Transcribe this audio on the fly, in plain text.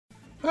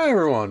Hi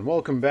everyone,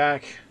 welcome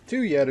back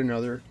to yet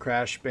another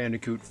Crash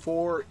Bandicoot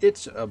 4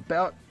 It's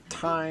About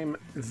Time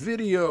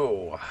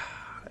video.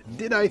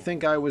 Did I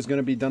think I was going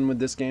to be done with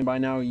this game by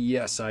now?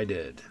 Yes, I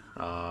did.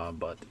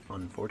 But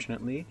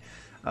unfortunately,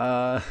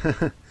 I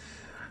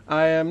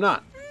am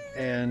not.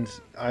 And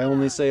I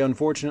only say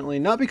unfortunately,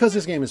 not because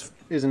this game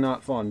is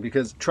not fun,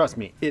 because trust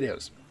me, it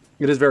is.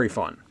 It is very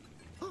fun.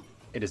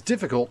 It is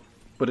difficult,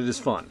 but it is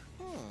fun.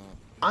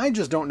 I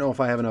just don't know if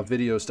I have enough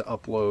videos to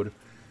upload,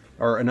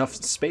 or enough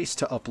space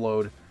to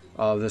upload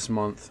this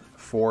month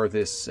for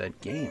this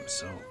game.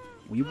 So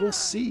we will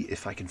see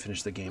if I can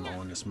finish the game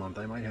all in this month.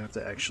 I might have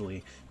to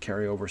actually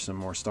carry over some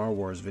more Star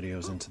Wars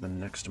videos into the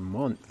next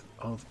month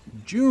of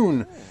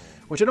June,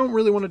 which I don't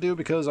really want to do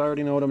because I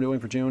already know what I'm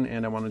doing for June,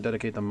 and I want to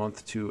dedicate the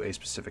month to a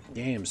specific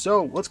game.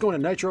 So let's go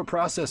into Nitro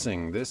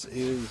Processing. This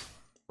is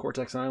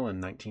Cortex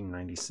Island,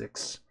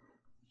 1996.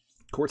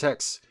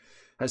 Cortex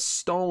has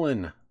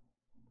stolen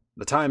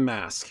the Time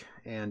Mask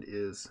and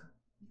is,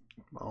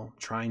 well,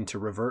 trying to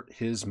revert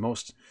his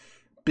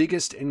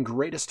biggest and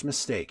greatest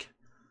mistake,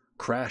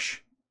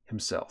 Crash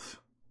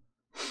himself.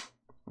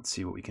 Let's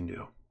see what we can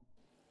do.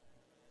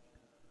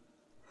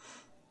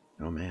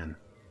 Oh man.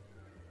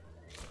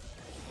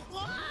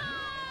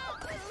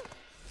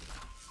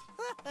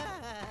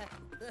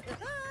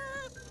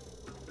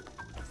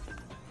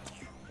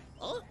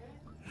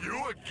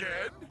 You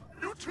again?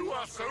 You two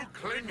are so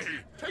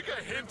clingy. Take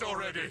a hint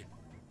already.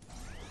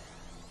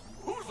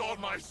 Who's on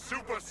my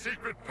super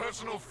secret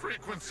personal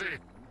frequency?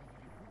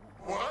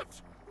 What?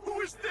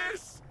 Who is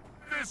this?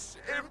 This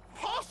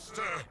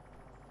imposter?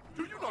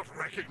 Do you not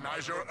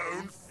recognize your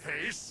own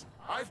face?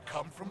 I've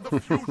come from the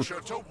future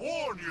to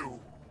warn you.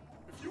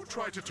 If you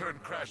try to turn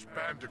Crash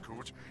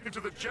Bandicoot into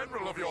the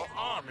general of your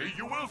army,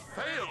 you will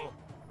fail.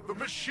 The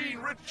machine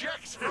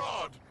rejects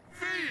fraud.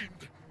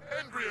 Fiend!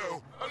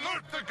 Embryo,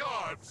 alert the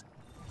guards!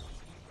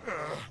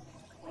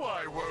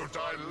 Why won't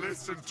I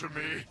listen to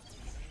me?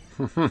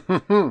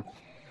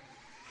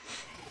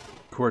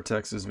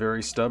 Cortex is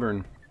very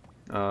stubborn,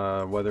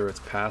 whether it's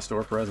past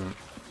or present,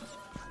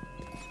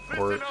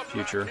 or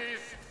future.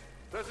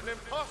 There's an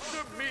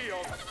imposter me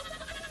on...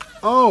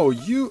 Oh,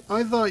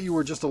 I thought you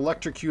were just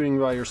electrocuting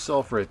by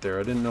yourself right there.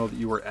 I didn't know that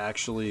you were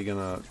actually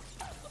gonna...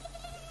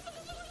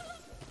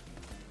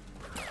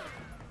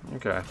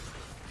 Okay.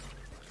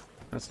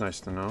 That's nice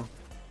to know.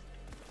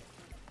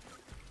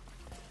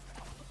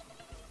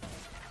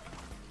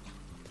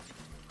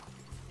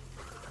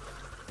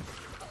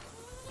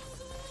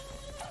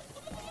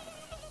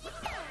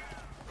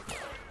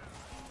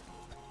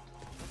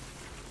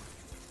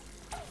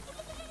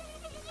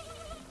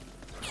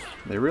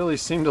 They really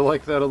seem to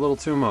like that a little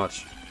too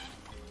much.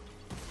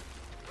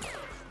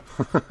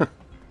 Can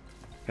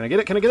I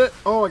get it? Can I get it?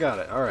 Oh, I got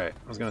it. Alright.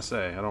 I was gonna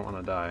say, I don't want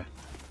to die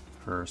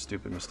for a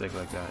stupid mistake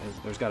like that.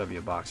 There's got to be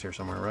a box here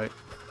somewhere, right?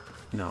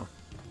 No.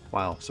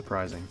 Wow,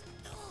 surprising.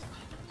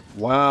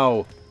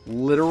 Wow,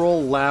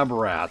 literal lab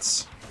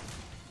rats.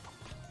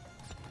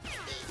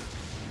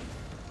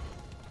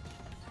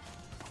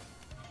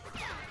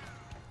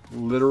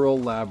 Literal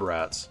lab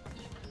rats.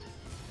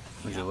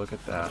 Would you look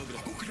at that?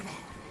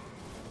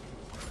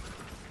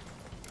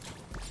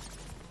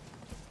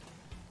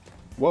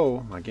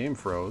 Whoa, my game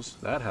froze.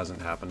 That hasn't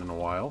happened in a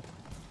while.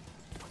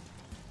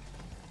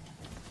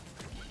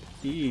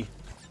 E.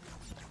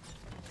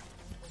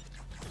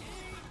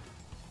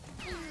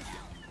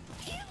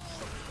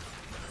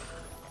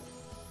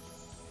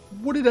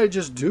 What did I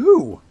just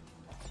do?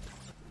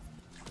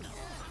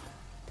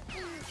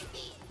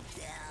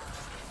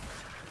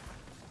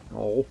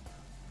 Oh.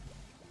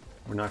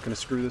 We're not going to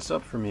screw this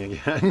up for me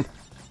again.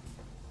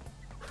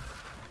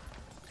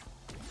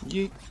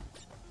 Yeet.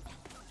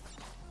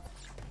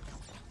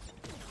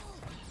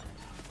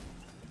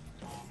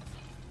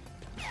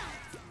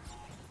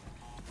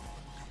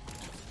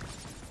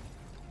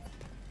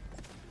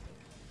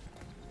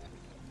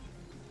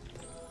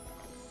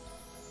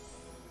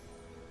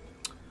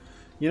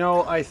 You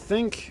know, I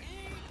think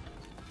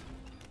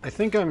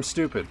I'm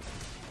stupid.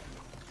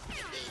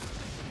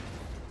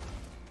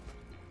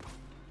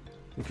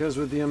 Because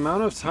with the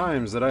amount of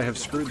times that I have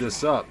screwed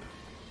this up,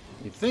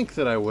 you'd think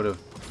that I would have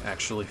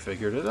actually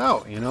figured it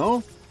out, you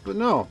know? But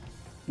no.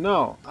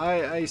 No,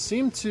 I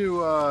seem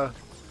to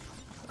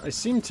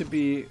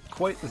be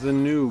quite the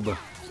noob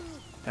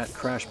at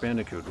Crash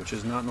Bandicoot, which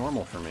is not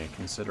normal for me,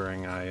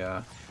 considering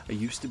I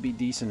used to be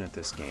decent at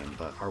this game.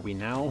 But are we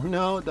now?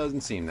 No, it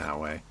doesn't seem that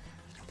way.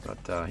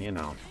 But, you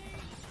know.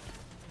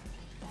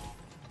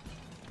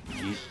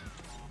 Yeet.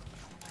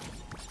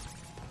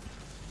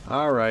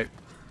 Alright.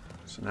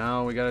 So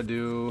now we gotta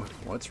do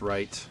what's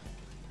right.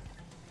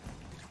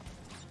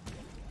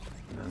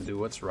 And then do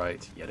what's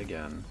right yet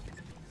again.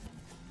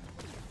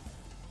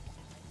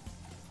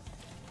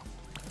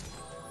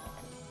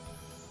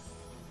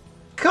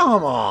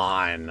 Come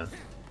on!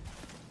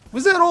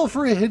 Was that all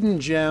for a hidden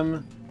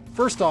gem?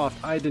 First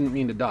off, I didn't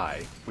mean to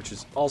die, which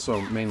is also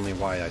mainly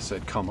why I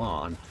said come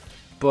on.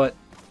 But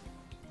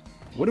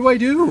what do I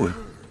do?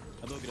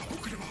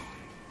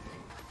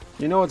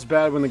 You know it's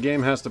bad when the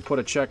game has to put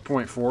a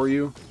checkpoint for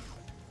you?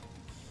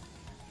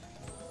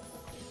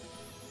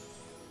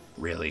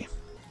 Really?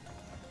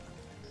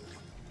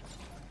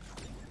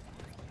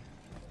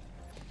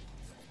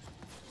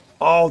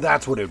 Oh,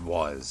 that's what it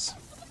was.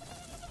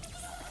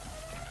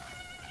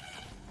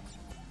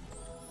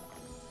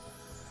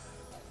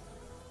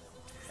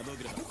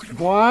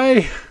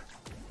 Why?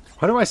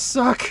 Why do I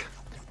suck?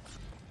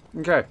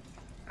 Okay.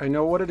 I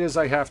know what it is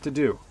I have to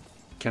do.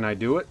 Can I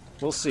do it?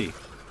 We'll see.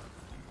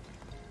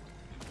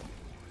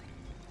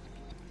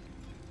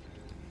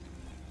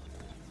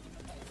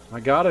 My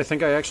God, I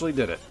think I actually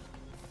did it.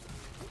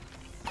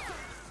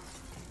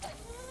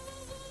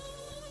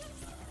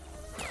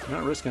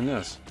 Not risking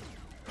this.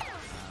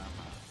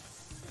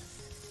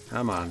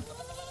 Come on.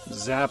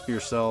 Zap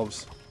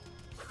yourselves.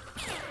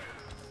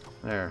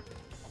 There.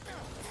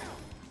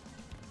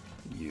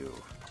 You.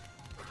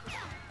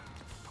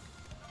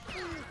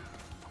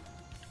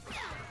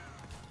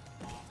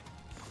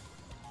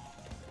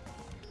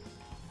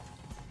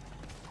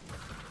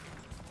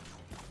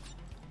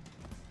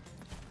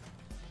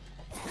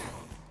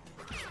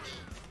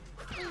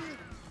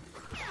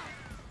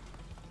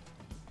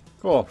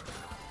 Cool.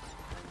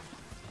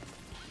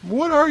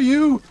 What are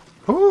you?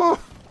 Oh.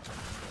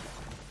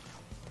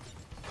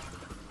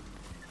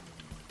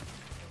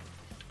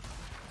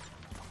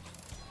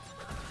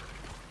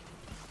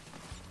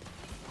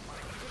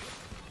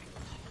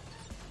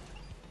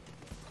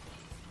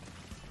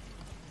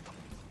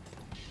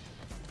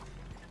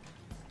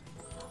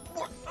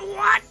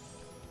 What?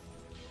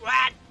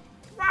 What?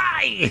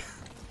 Why?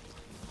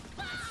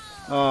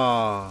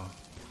 Oh.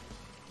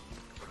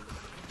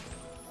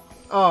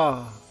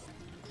 Oh.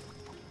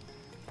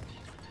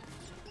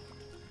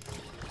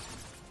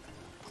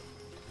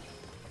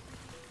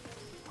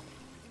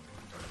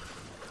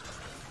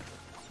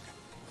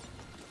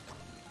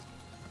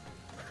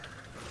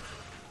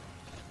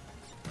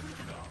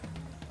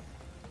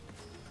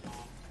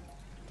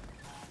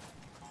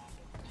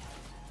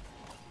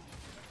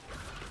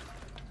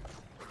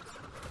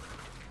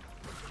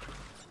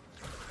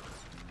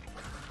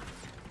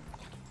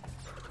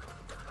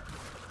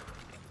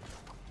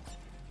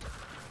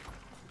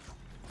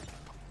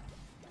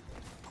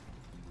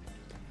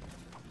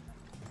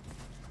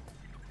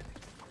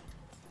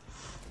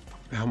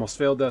 I almost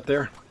failed that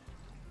there.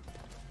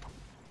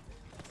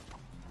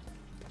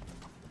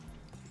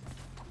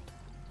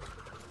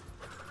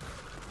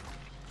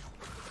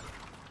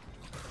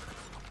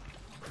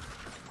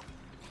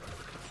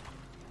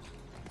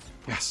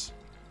 Yes.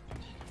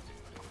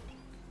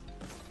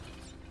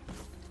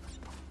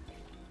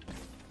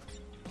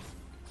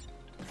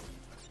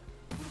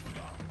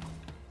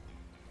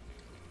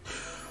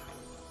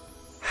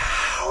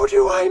 How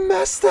do I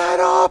mess that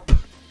up?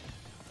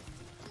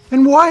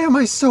 And why am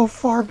I so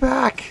far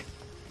back?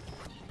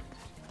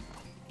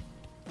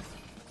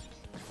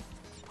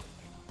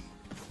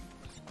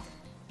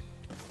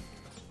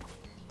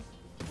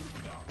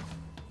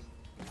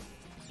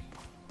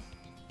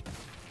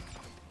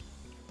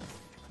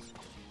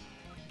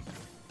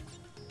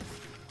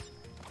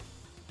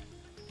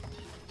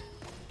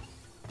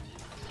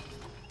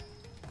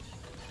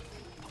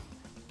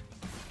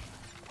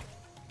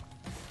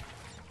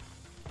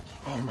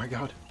 Oh my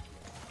God.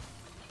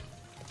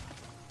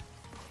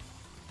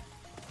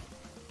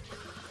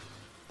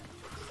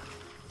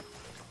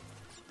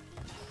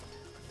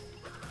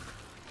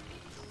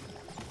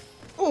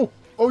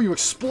 Oh, you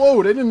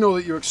explode. I didn't know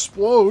that you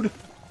explode.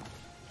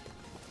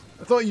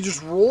 I thought you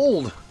just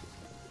rolled.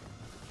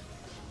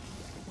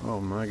 Oh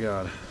my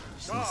God.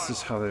 So this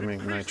is how they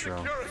make nitro.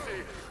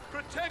 Security.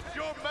 Protect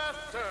your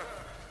master.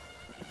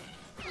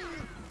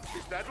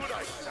 Is that what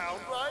I sound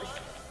like?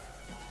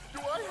 Do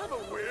I have a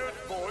weird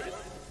voice?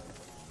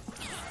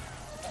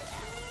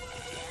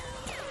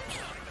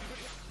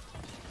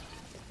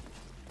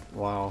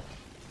 Wow.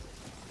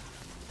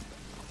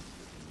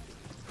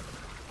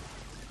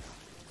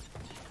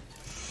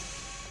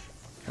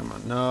 Come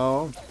on,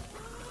 no.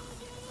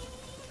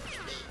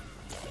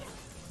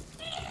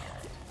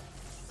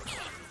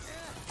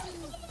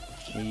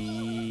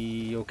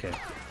 Okay.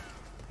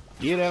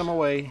 Get out of my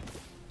way.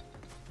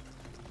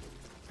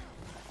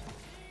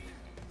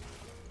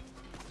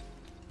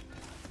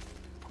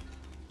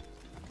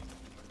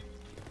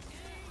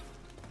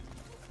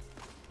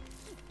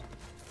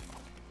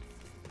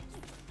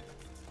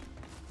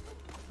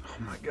 Oh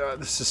my God,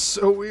 this is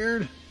so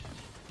weird.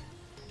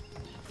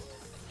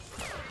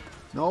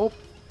 Nope.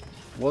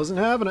 Wasn't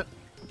having it.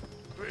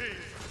 Please,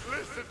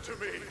 listen to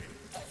me.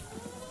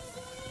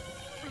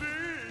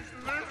 Please,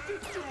 listen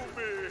to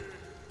me.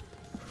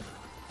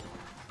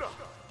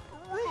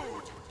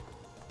 Rude.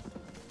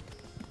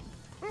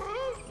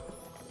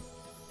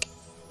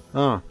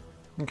 Oh,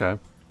 okay.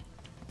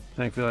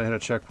 Thankfully I hit a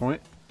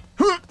checkpoint.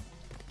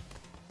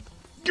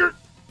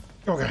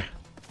 Okay.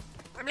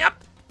 Yep.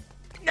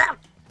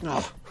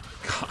 Oh,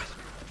 God.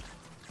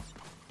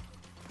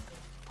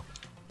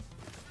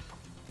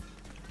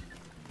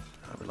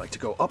 I would like to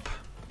go up.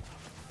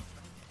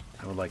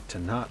 I would like to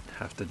not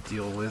have to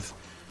deal with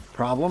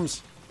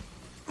problems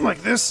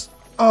like this.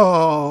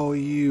 Oh,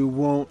 you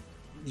won't.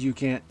 You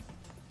can't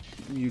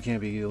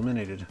be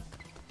eliminated.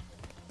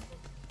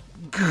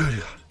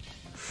 Good.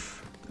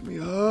 Let me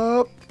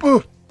up.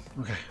 Ooh.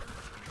 Okay.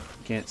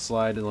 Can't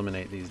slide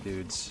eliminate these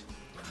dudes.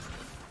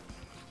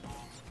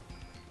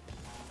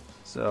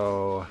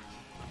 So,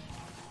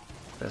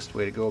 best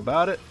way to go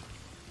about it,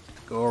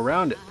 go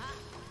around it.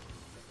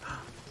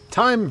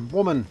 Time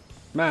woman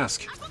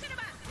mask.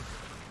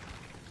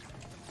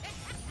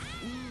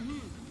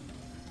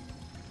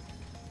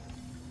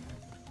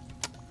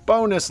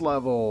 Bonus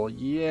level.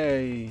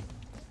 Yay.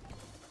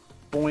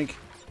 Boink.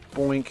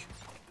 Boink.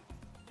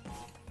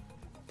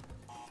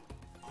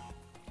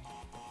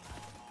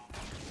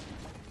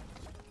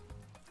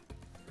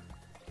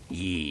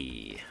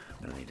 Yeah.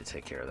 I'm gonna need to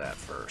take care of that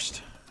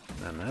first.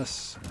 And then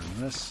this, and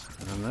then this,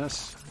 and then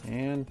this,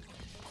 and...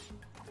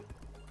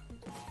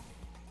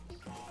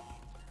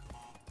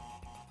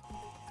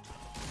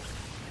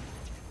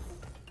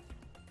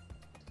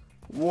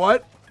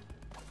 What?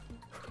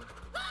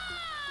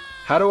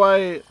 How do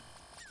I...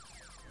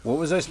 What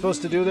was I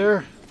supposed to do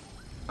there?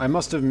 I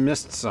must have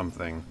missed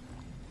something.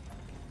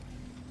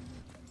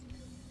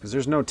 Because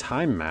there's no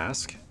time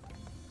mask.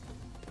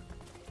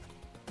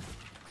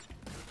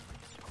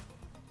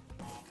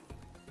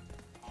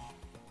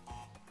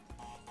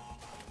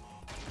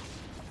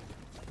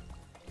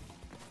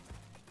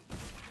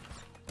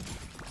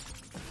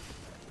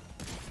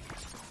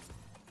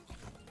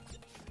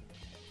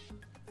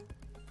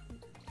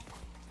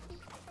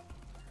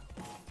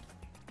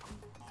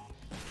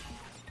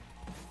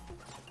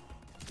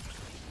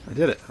 I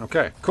did it.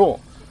 Okay,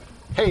 cool.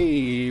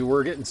 Hey,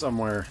 we're getting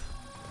somewhere.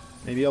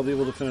 Maybe I'll be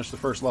able to finish the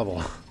first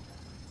level.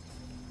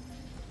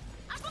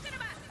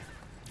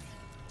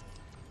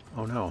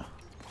 Oh no.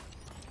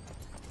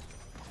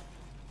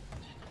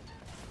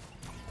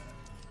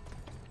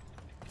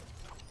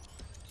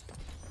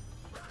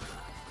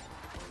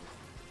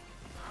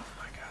 Oh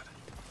my god.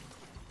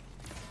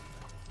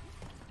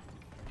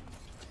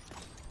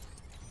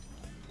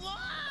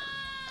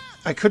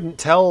 I couldn't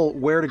tell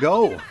where to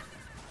go.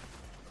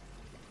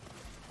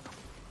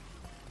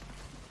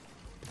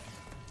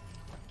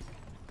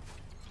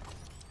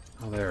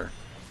 Oh, there.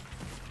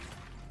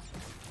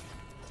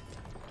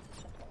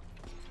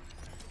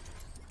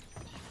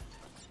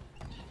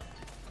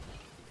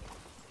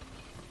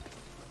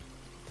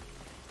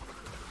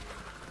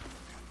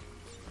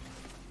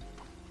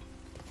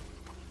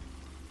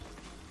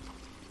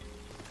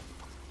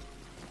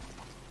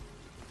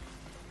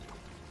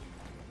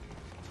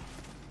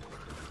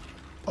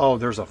 Oh,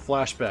 there's a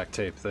flashback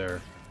tape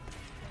there.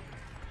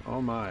 Oh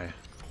my.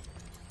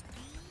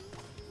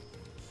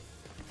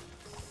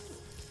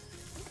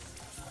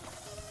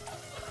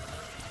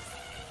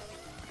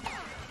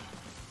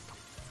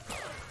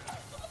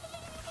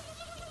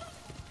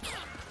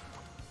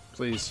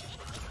 Please.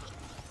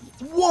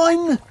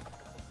 One!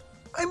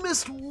 I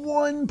missed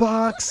one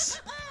box!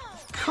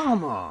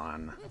 Come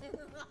on.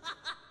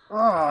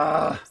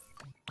 Ah.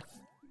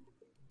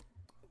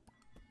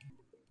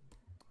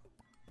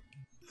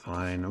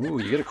 Fine. Ooh,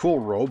 you get a cool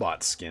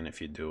robot skin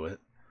if you do it.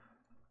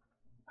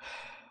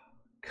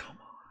 Come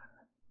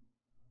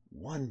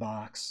on. One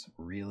box?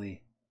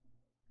 Really?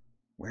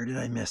 Where did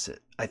I miss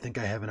it? I think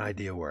I have an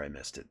idea where I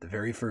missed it. The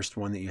very first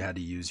one that you had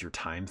to use your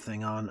time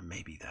thing on,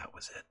 maybe that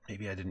was it.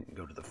 Maybe I didn't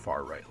go to the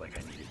far right like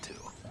I needed to.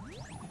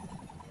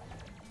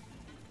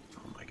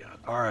 Oh my god.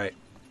 Alright.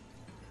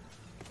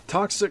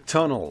 Toxic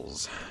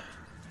Tunnels.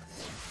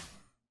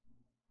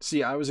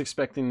 See, I was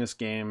expecting this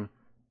game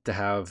to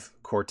have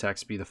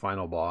Cortex be the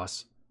final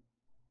boss.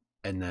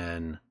 And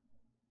then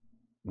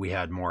we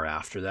had more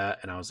after that.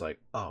 And I was like,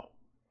 oh,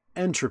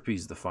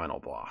 Entropy's the final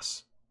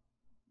boss.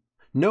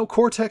 No,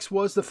 Cortex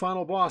was the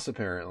final boss,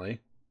 apparently.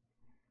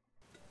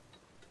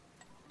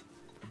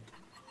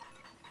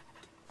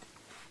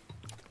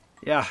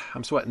 Yeah,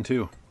 I'm sweating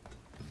too.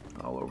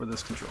 All over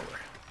this controller.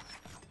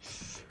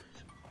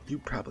 You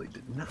probably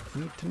did not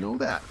need to know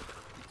that.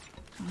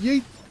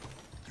 Yeet!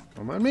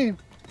 Don't mind me.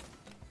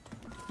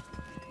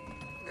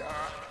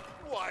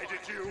 Why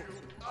did you?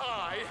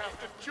 I have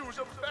to choose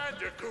a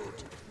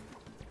Bandicoot.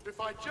 If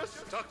I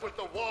just stuck with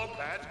the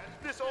Wombat,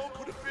 this all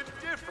could have been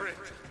different.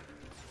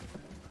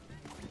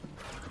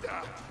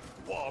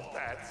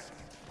 Wombats.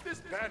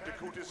 This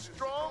Bandicoot is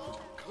strong,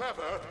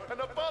 clever,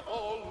 and above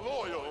all,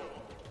 loyal.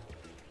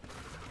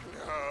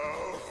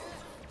 No.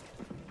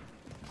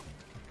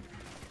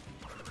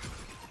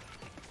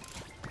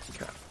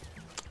 Okay.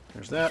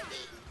 There's that.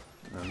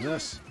 And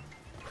this.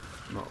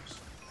 Most.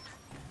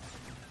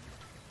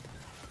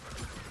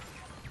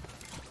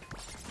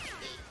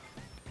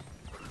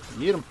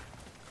 Eat him.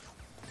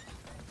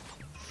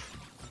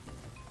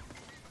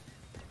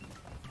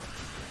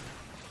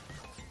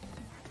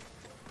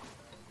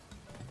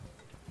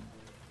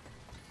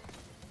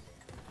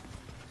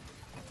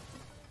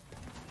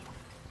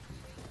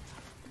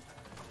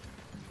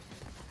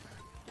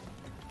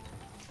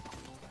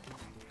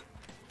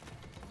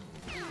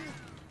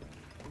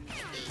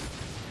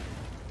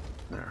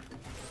 There.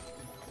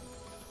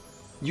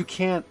 You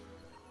can't...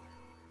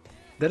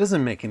 That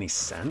doesn't make any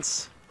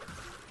sense.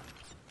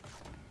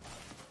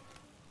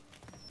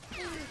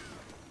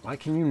 Why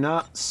can you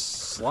not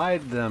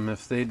slide them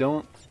if they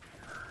don't...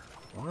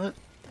 What?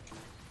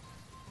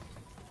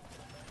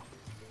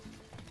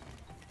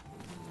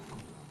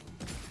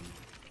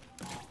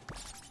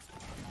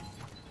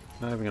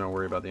 Not even gonna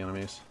worry about the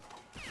enemies.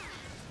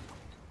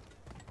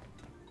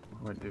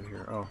 What do I do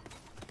here? Oh.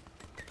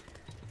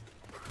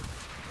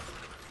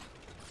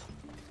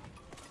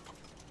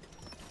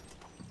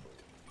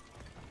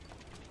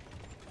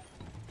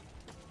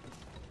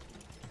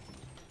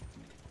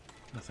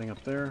 Nothing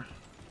up there.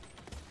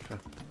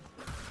 Okay.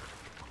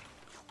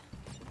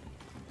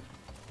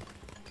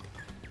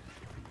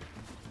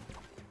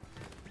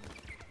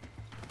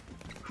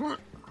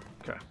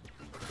 Okay.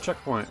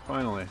 Checkpoint,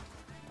 finally.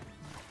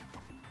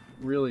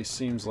 Really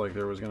seems like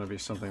there was going to be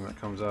something that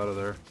comes out of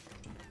there.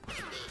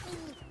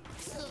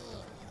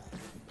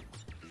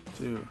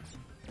 2,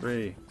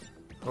 3,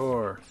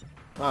 4,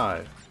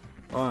 5.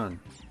 1,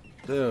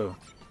 2,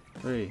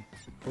 3,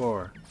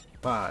 4,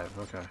 5.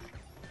 Okay.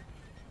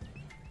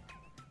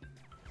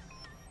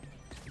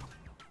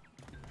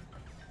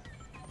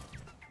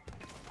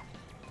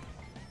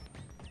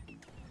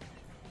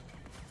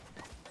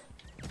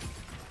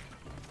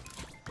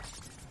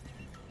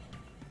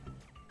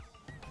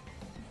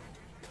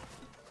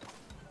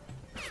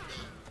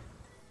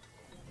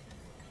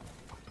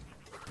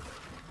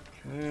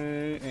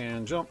 Okay,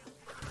 and jump.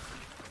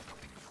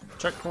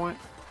 Checkpoint.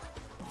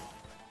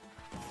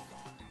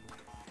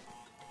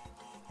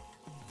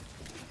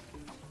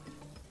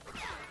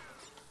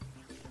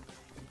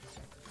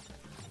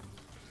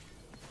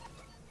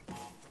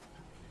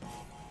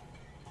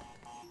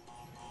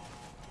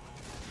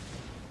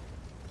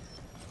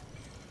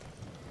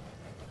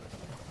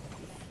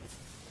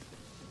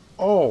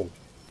 Oh!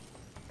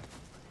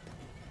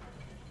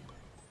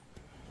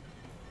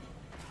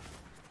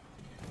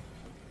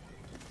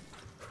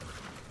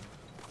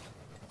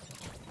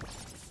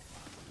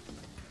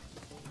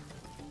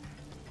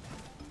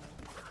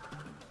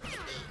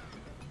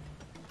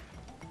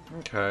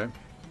 Okay,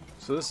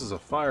 so this is a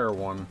fire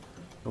one.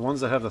 The ones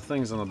that have the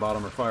things on the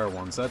bottom are fire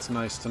ones. That's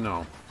nice to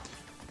know.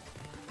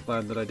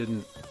 Glad that I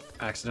didn't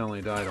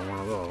accidentally die to one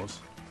of those.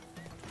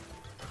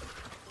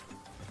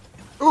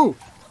 Ooh!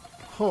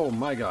 Oh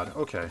my god,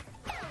 okay.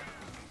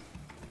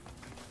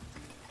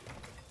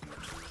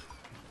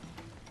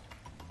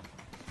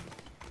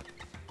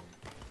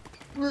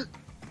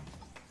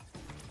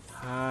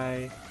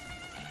 Hi.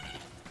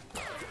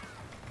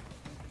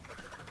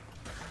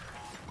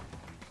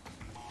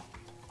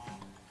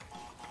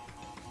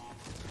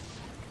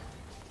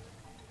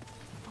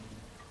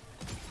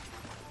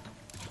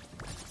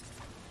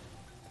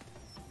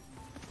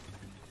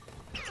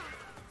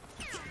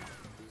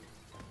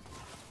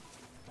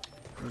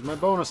 There's my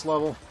bonus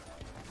level.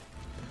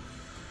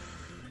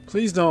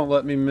 Please don't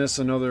let me miss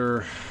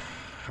another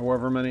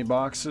however many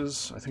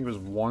boxes. I think it was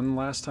 1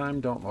 last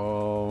time. Don't...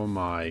 Oh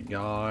my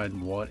god,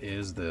 what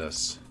is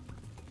this?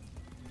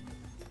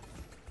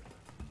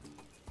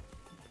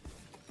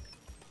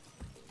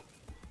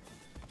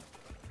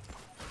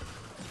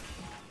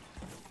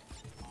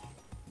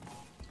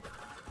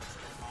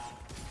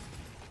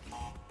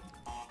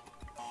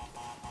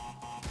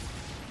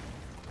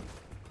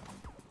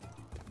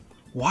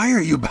 Why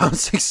are you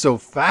bouncing so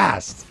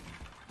fast?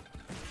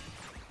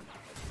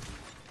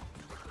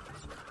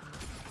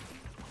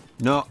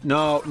 No,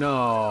 no,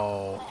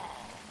 no.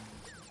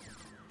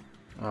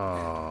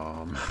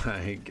 Oh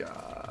my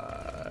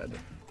god.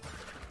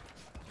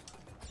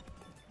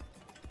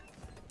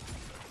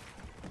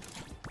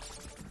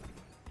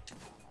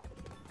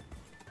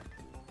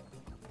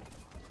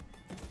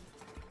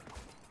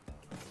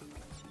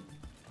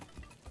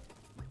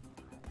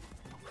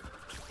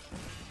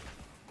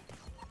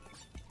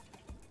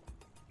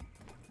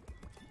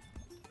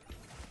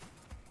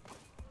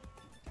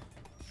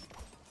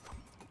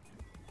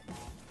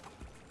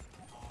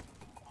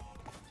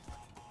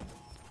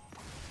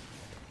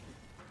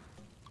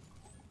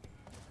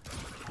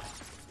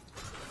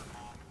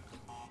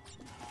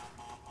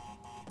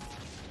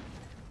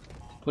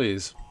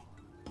 Please.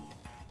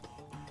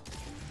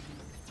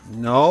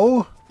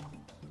 No?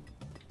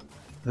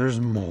 There's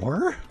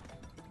more?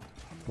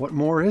 What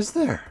more is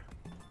there?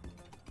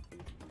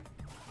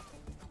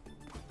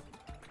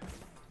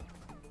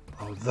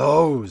 Oh,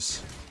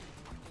 those.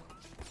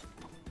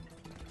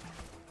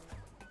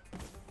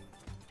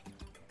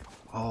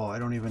 Oh, I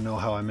don't even know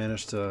how I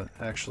managed to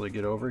actually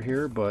get over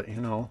here, but,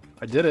 you know,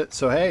 I did it.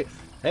 So, hey,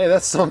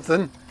 that's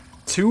something.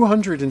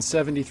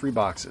 273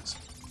 boxes.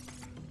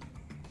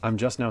 I'm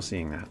just now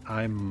seeing that.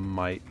 I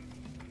might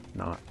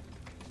not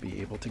be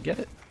able to get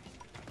it.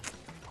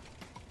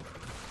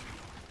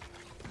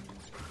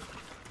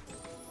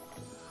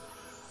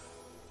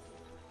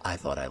 I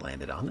thought I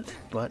landed on it,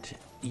 but,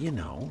 you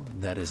know,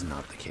 that is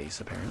not the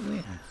case,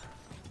 apparently.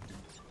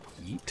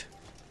 Yeet.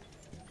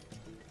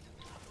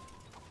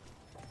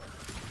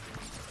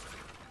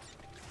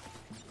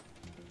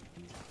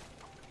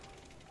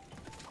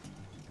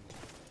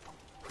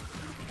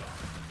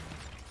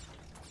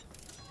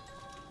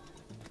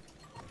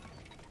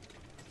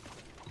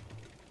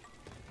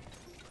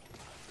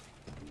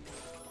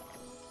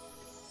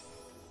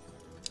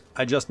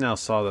 I just now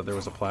saw that there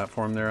was a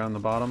platform there on the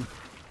bottom.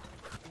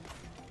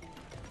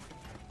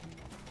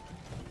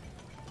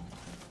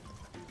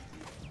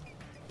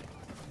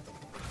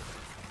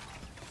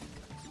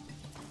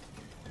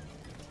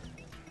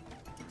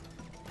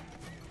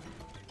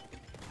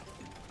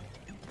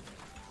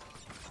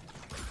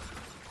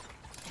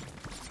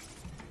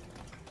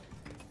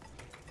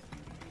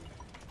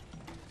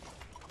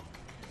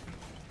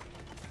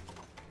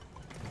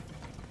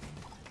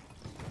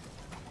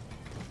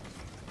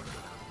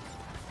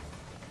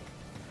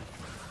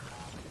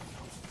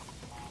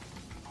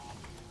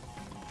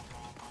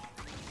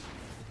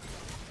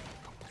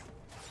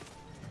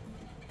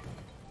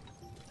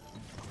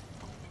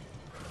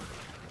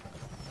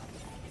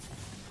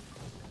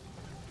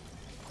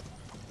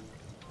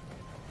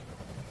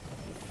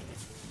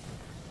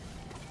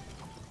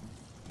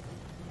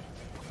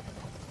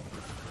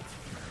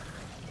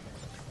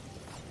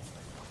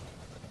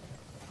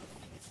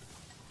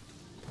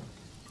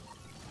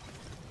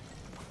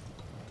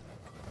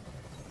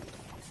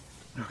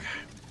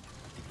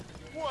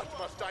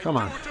 Come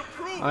on.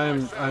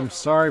 I'm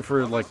sorry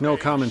for like no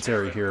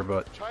commentary here,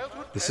 but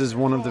this is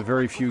one of the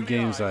very few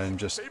games I'm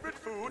just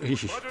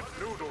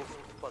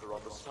Butter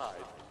on the side.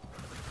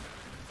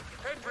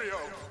 Embryo,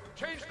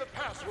 change the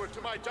password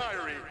to my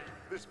diary.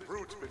 This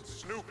brute's been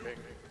snooping.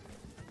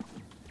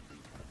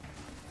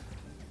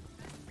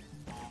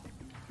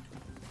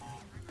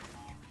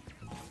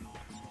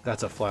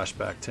 That's a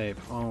flashback tape.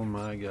 Oh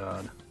my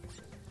god.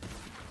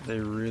 They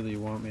really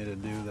want me to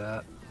do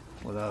that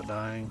without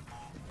dying.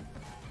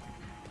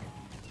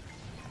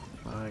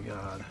 My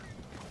god.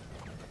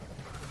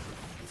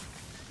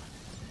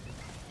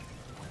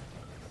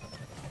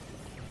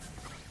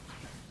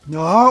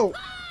 No!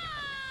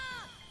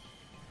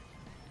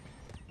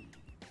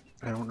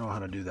 I don't know how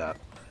to do that.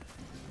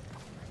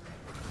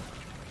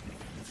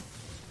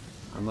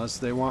 Unless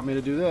they want me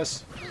to do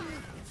this.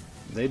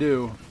 They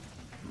do.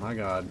 My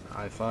god,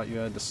 I thought you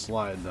had to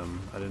slide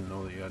them. I didn't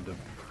know that you had to...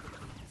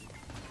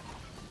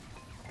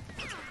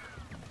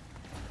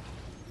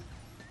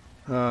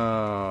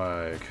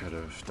 Oh, I could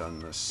have done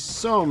this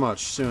so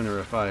much sooner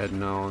if I had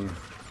known.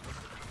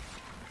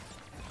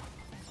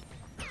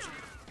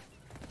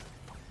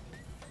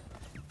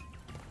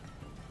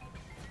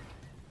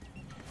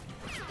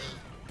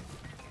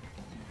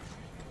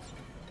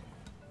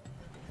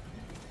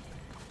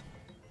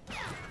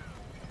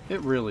 It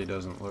really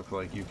doesn't look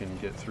like you can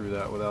get through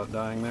that without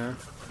dying there.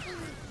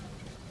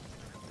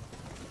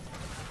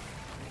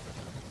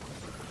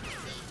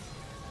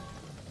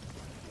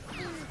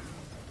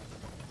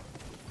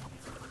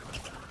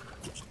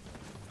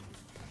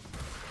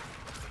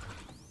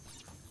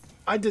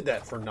 I did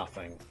that for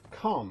nothing.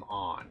 Come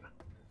on.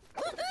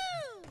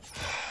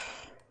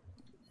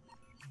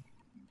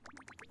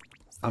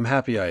 I'm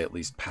happy I at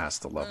least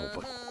passed the level,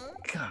 but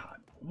God,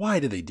 why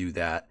do they do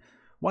that?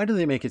 Why do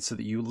they make it so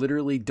that you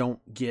literally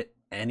don't get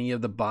any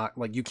of the box?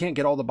 Like, you can't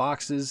get all the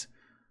boxes.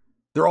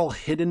 They're all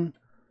hidden.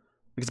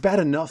 It's bad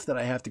enough that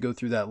I have to go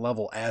through that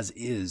level as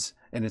is,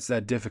 and it's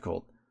that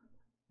difficult.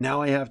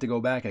 Now I have to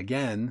go back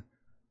again,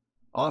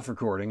 off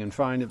recording, and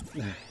find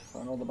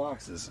all the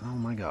boxes. Oh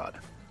my god.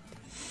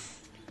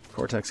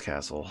 Cortex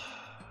Castle.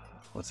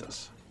 What's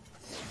this?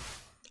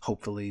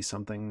 Hopefully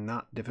something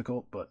not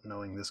difficult, but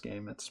knowing this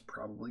game, it's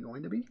probably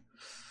going to be.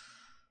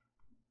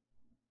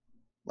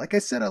 Like I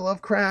said, I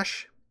love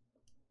Crash,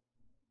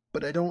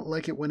 but I don't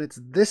like it when it's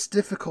this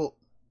difficult.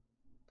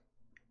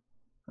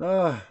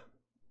 I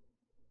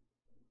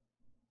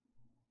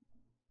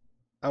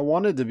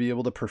wanted to be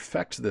able to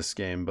perfect this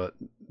game, but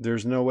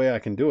there's no way I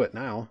can do it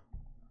now.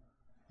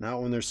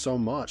 Not when there's so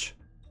much.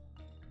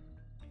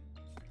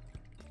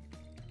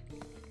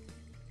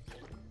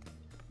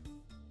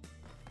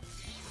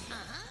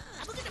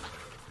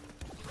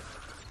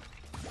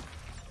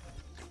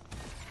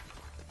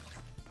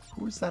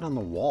 Who is that on the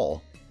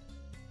wall?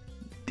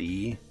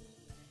 D.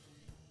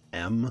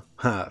 M.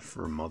 Ha,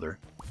 for mother.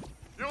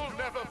 You'll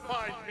never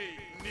find me,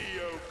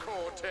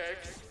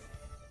 Neo-Cortex.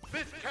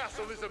 This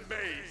castle is a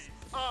maze.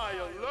 I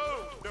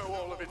alone know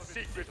all of its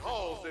secret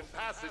halls and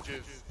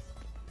passages.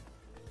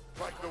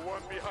 Like the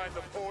one behind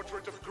the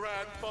portrait of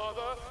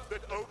Grandfather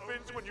that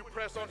opens when you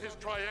press on his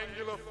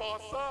triangular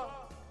fossa.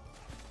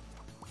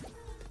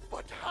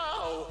 But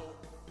how?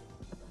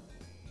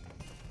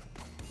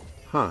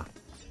 Huh.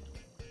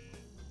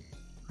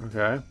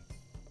 Okay.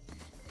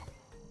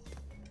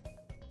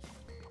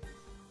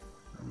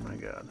 Oh my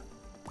god.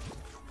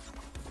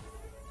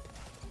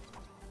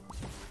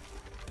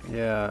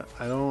 Yeah,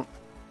 I don't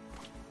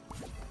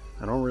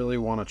really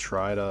want to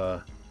try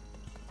to...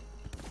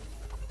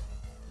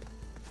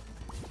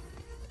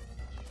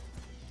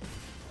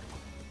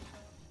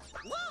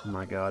 Oh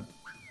my god.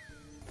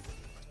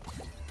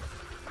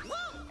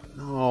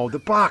 No, the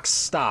box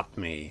stopped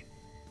me.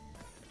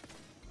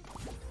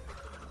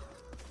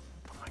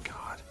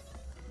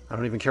 I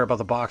don't even care about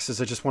the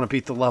boxes, I just want to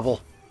beat the level.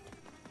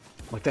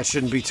 Like, that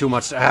shouldn't be too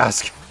much to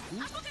ask.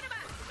 Oh,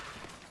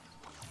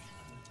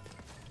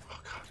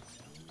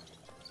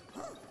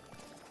 God.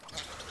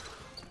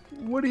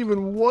 What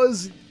even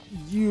was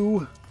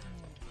You.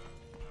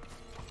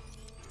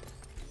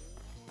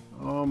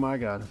 Oh my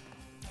god.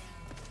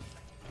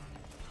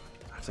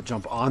 I have to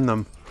jump on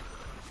them.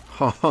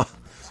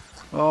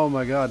 Oh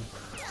my god.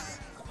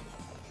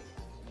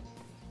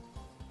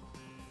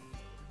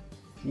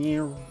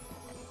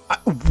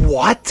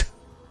 What?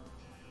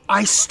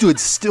 I stood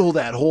still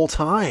that whole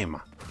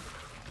time.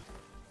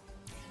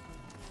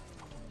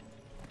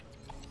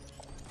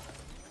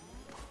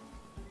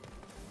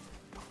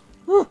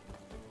 Whew.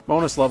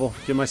 Bonus level.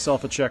 Give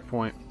myself a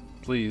checkpoint,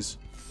 please.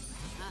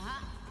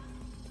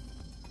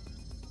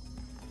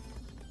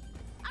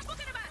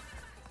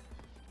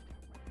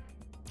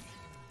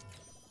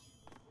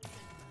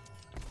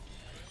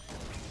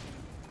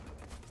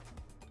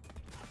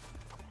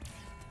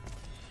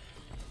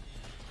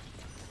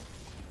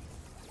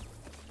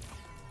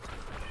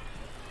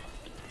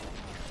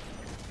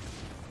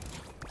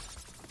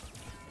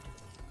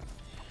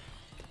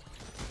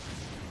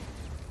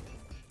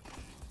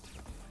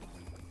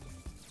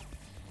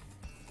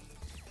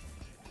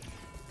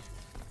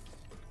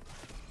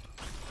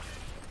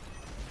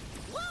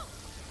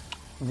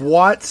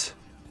 What?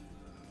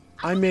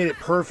 I made it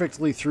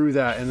perfectly through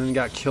that and then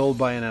got killed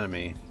by an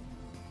enemy.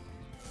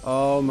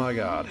 Oh my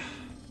god.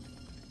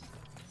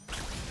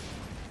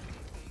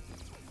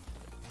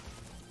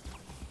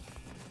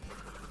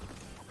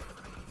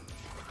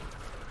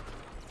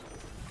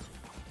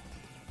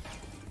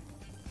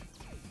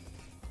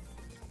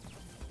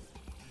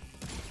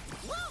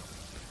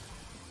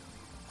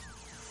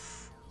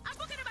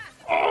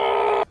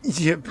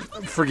 Yep,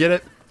 forget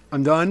it.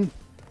 I'm done.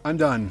 I'm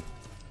done.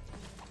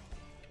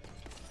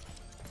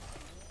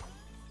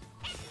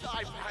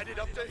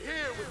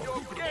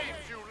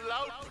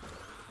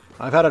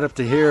 I've had it up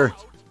to here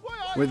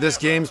with this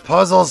game's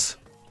puzzles.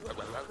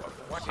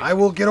 I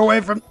will get away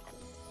from...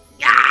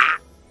 Yeah!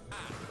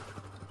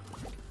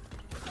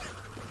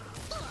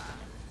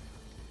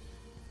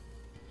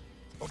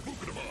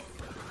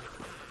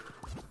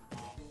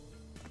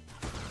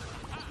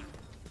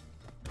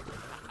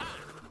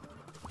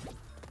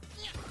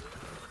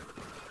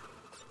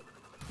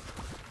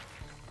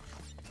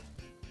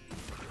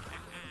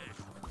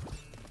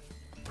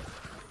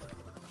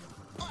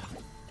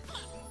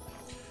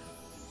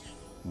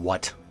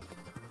 What?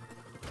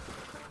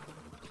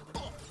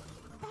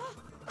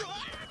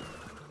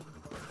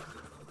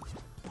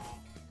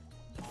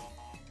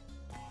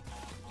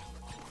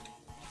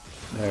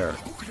 There.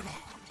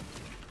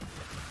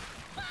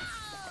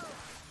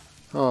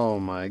 Oh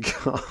my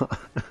god.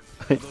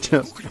 I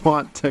just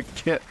want to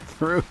get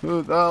through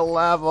the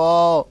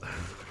level.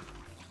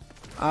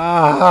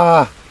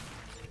 Ah.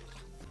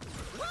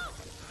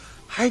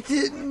 I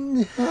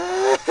didn't.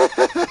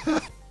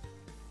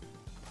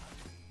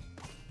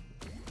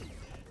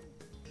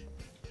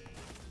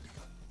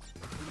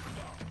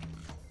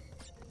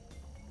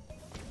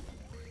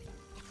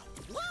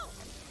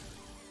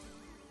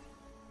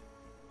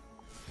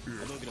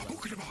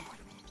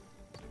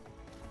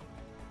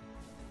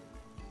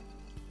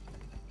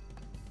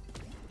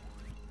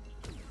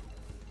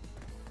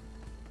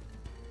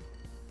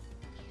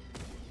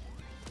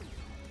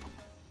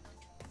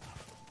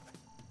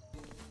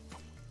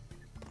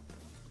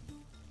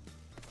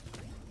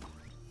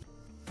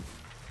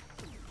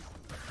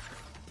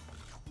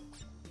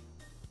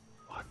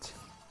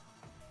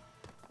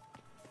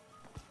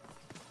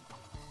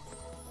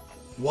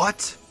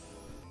 What?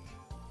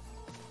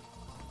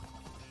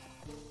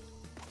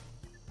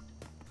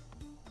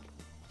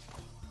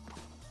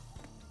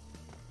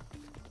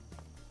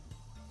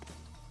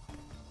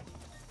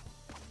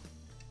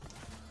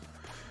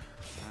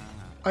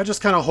 I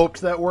just kind of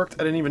hoped that worked. I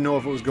didn't even know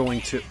if it was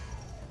going to.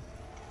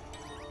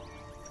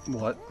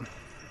 What?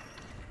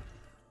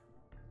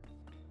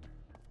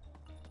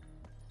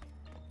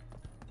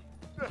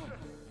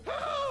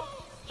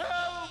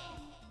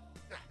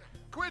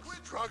 Quit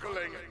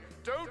struggling.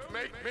 Don't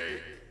make me.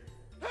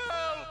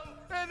 Help!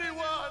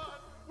 Anyone!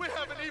 We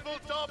have an evil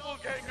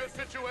doppelganger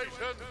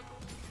situation.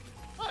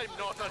 I'm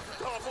not a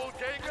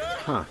doppelganger.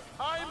 Huh.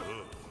 I'm...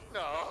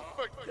 No,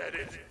 forget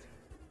it.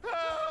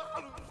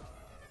 Help!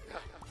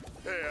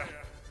 There.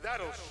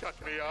 That'll shut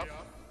me up.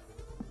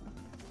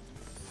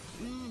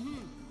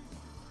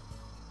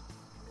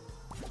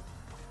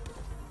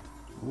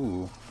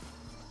 Ooh.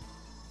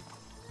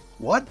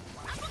 What?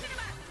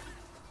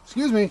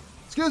 Excuse me.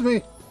 Excuse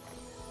me.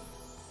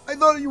 I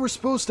thought you were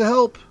supposed to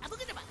help.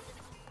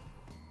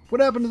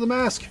 What happened to the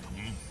mask?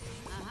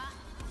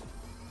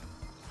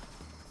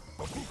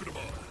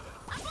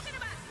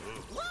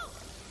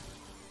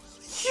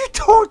 You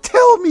don't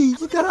tell me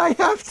that I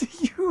have to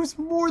use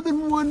more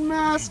than one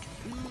mask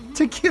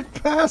to get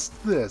past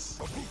this.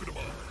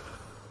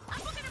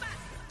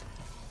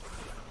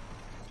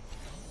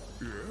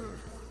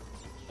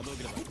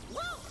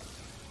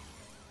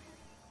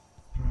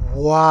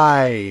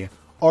 Why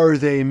are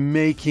they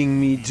making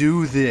me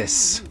do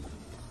this?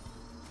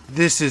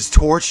 This is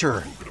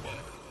torture.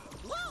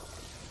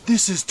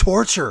 This is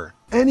torture.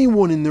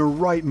 Anyone in their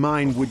right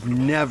mind would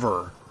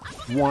never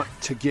want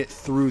to get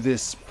through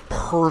this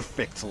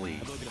perfectly.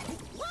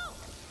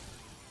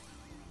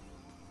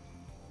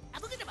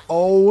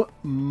 Oh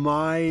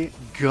my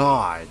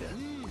god.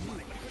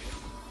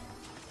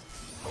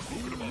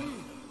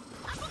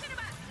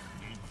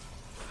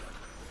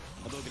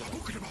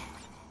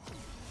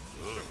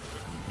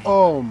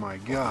 Oh my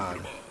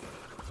god.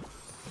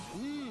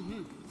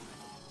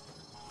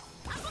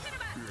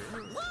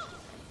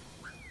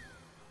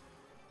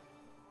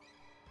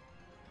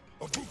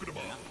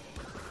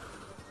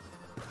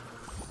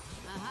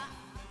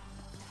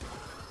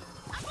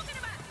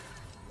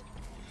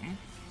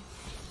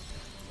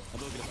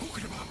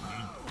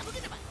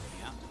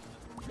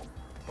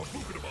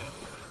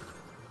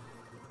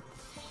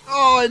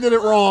 Oh, I did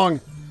it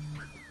wrong.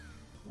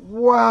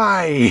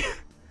 Why?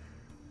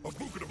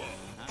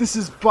 This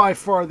is by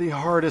far the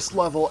hardest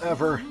level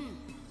ever.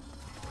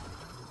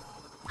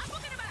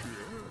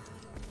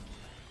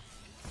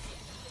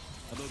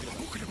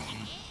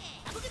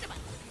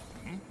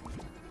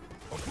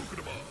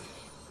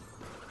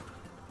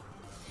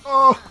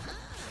 Oh.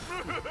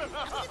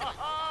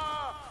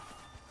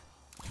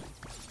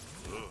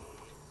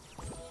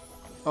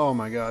 Oh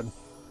my god.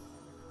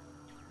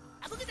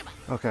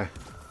 Okay.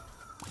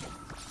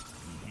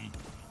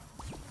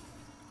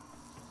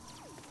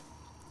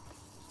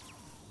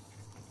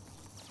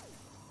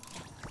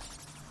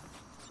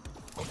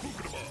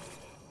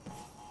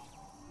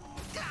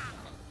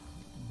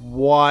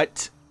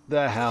 What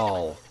the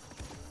hell?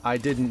 I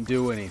didn't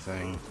do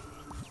anything.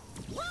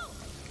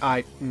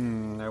 I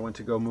went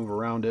to go move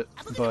around it,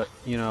 but,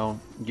 you know,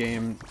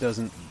 game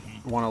doesn't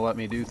want to let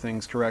me do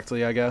things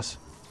correctly, I guess.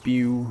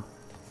 Pew.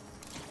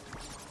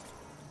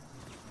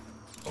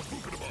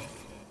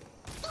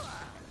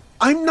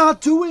 I'm not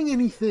doing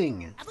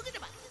anything!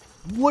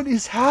 What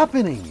is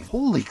happening?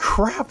 Holy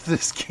crap,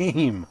 this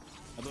game!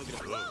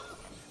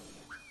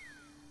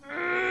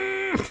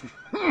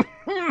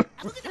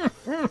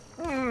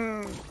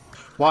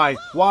 Why?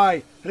 Why?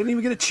 I didn't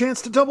even get a chance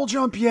to double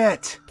jump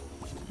yet!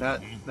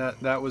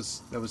 That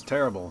was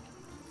terrible.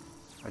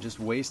 I just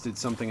wasted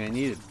something I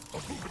needed.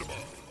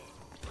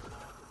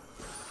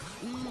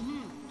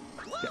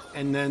 Yeah,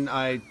 and then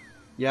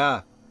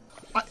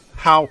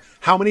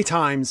how many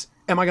times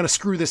am I gonna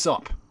screw this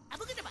up?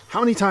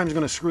 How many times am I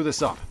gonna screw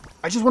this up?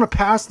 I just want to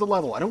pass the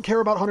level. I don't care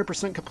about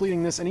 100%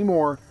 completing this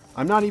anymore.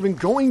 I'm not even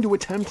going to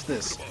attempt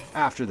this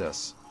after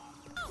this.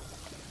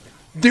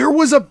 There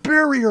was a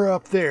barrier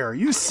up there! Are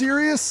you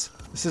serious?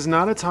 This is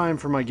not a time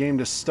for my game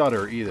to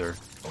stutter either.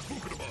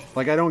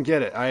 Like, I don't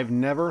get it. I've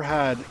never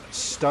had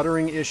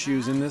stuttering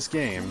issues in this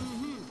game.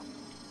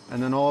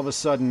 And then all of a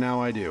sudden,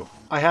 now I do.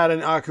 I had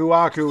an Aku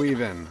Aku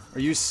even. Are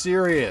you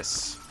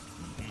serious?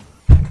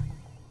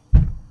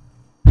 I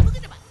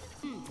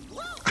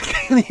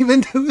can't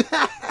even do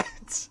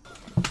that!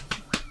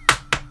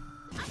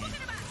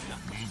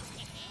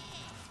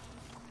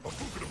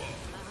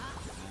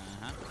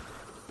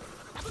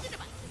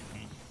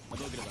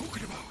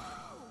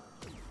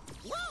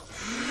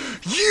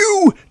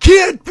 You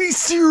can't be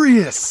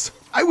serious!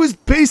 I was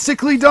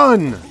basically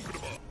done!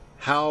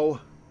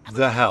 How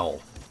the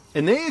hell?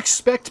 And they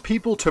expect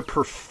people to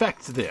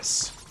perfect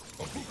this.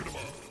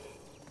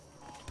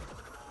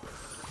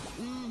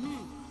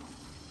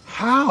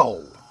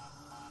 How?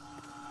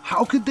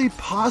 How could they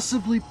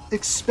possibly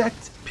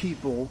expect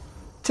people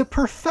to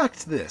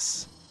perfect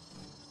this?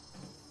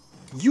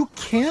 You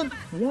can't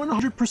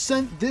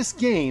 100% this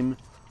game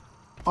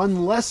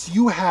unless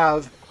you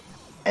have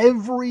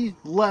every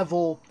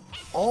level,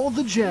 all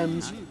the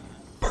gems,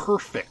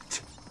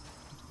 perfect.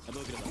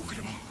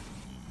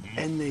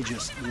 And they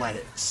just let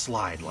it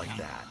slide like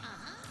that.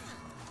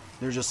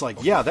 They're just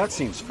like, yeah, that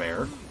seems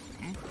fair.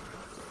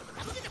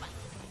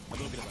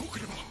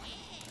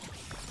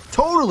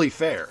 Totally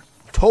fair.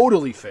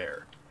 Totally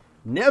fair.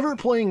 Never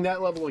playing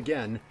that level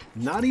again.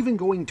 Not even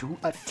going to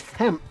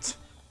attempt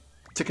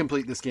to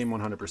complete this game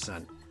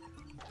 100%.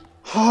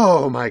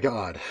 Oh my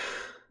god.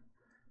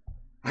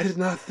 I did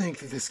not think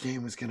that this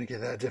game was going to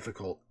get that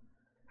difficult.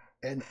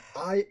 And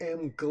I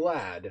am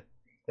glad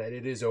that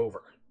it is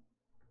over.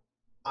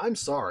 I'm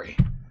sorry.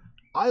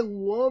 I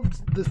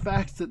loved the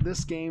fact that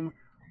this game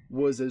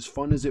was as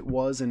fun as it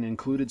was and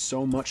included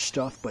so much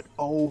stuff, but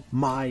oh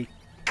my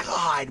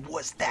god,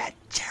 was that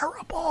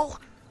terrible!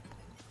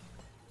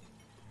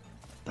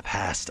 The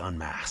past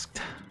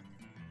unmasked.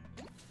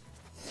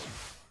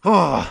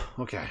 Oh,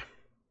 okay.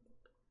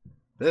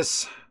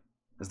 This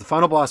is the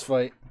final boss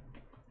fight.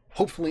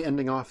 Hopefully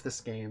ending off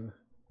this game.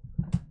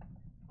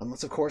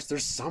 Unless, of course,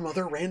 there's some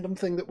other random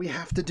thing that we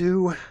have to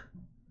do.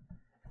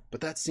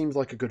 But that seems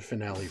like a good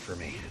finale for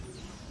me.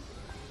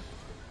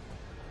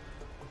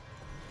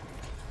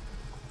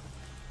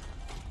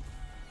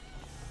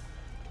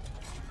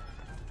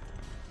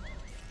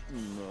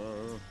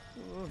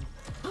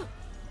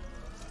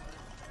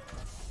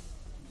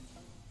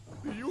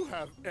 Do you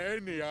have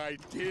any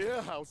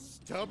idea how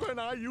stubborn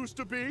I used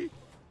to be?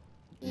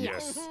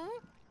 Yes.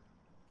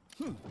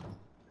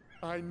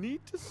 I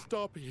need to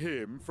stop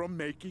him from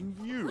making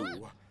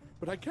you.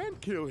 But I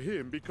can't kill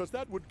him because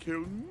that would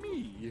kill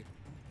me.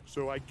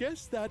 So I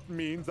guess that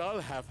means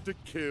I'll have to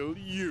kill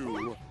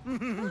you.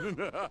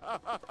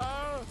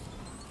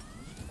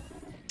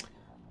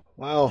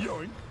 Wow.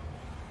 Yoink.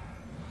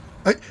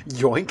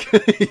 Yoink.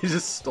 He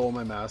just stole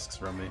my masks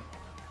from me.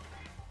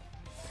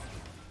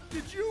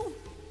 Did you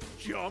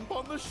jump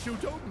on the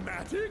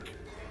shoot-o-matic?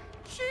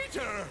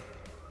 Cheater!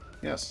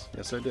 Yes,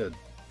 yes I did.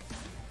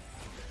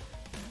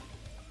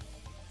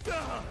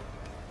 Ah.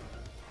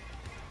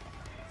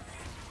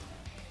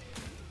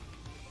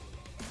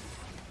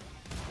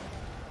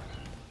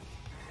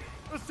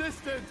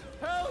 Assistant,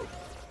 help!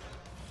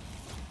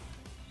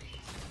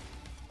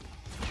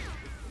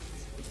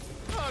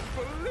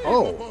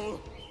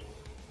 Unbelievable!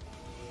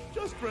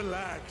 Just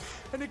relax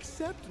and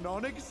accept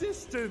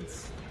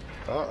non-existence.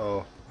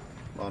 Uh-oh.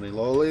 Lonnie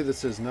Lowly,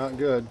 this is not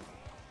good.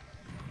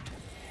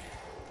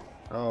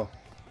 Oh.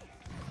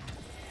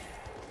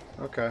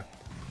 Okay.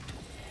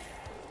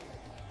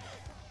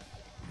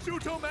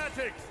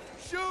 Shoot-o-matic!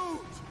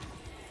 Shoot!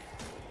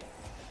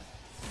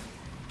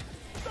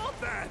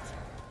 Stop that!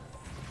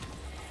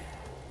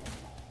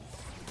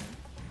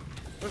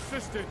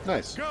 Assistant,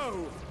 Nice.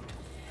 go!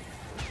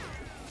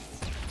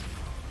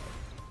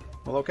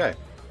 Well, okay.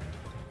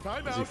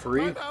 Time Is out, he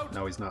free? time out.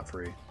 No, he's not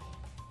free.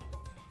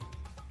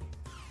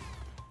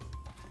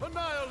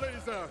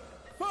 Annihilation!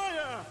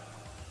 Fire!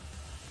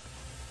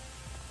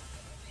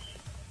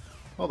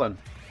 Hold on.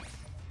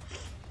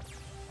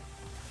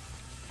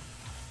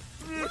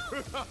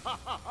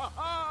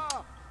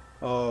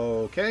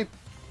 Okay.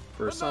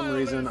 For some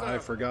reason, I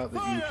forgot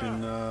that you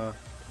can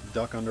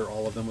duck under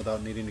all of them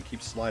without needing to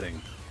keep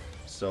sliding.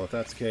 So if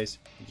that's the case,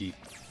 yeet.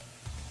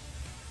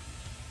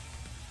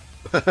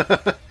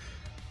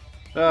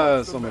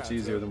 So much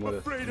easier than what I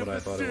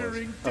thought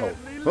it was.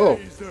 Oh.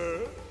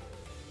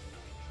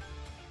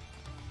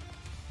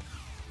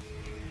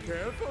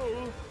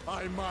 Careful,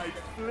 I might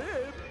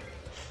flip.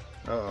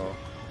 Uh-oh.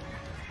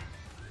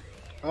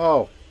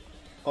 Oh.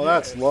 Oh,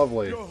 that's Yes,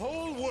 lovely. Your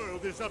whole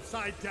world is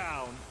upside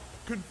down.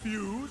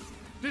 Confused?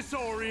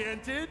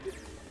 Disoriented?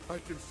 I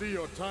can see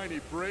your tiny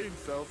brain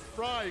cells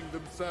frying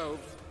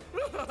themselves.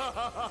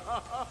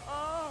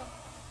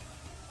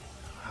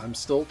 I'm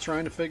still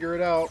trying to figure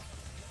it out.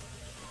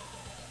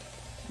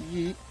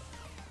 Yeet.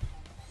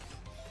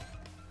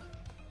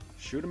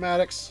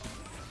 Shoot-o-matics.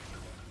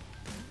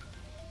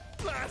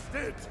 Blast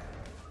it!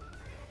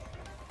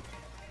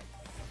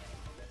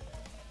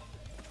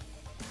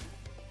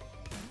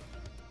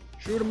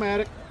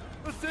 Shoot-o-matic.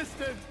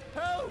 Assistant,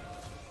 help!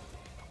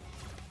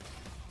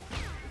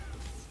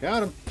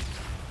 Got him.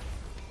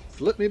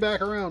 Flip me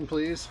back around,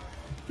 please.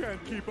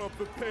 Can't keep up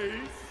the pace.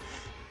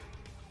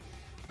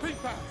 Think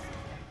fast.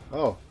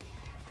 Oh.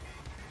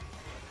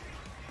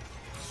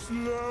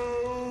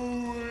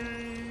 Slowing.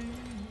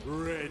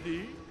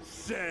 Ready,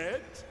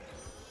 set.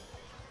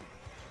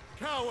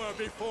 Cower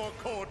before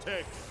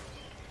Cortex.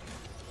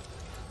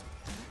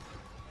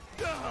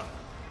 Ah!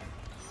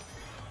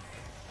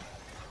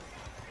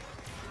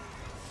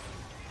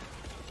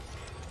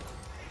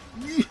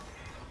 Yee.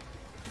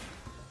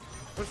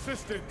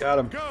 Assistant, Got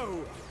him.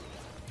 Go.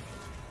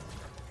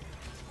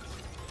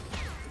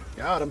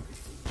 Got him.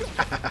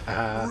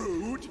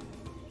 Rude.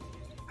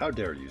 How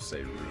dare you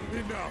say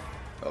rude? Enough.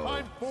 Oh.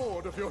 I'm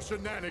bored of your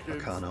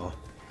shenanigans. Akano.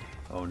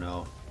 Oh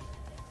no.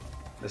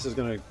 This is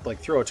gonna, like,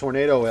 throw a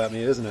tornado at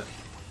me, isn't it?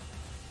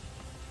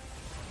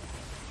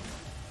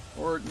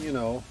 Or, you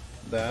know,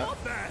 that.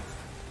 Stop that.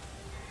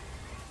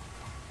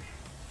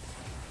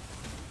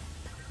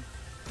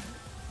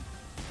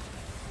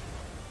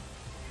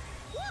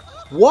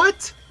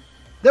 What?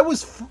 That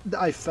was...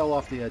 I fell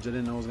off the edge. I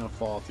didn't know I was gonna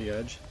fall off the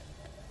edge.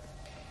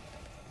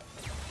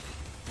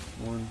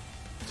 1,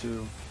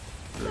 2,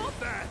 3. Stop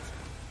that.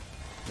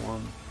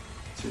 1,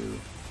 2,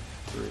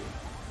 3.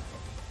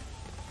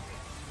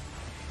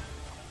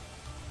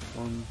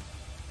 1,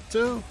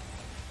 2,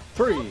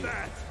 3. Stop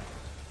that.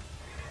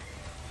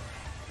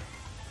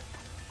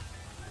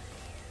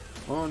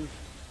 1,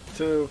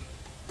 2,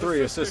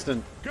 3.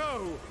 Assistant.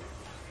 Go.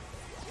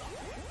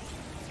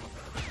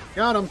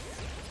 Got him.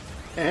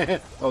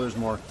 Oh, there's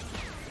more.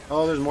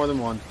 Oh, there's more than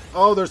one.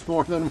 Oh, there's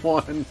more than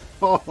one.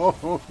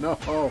 Oh, no.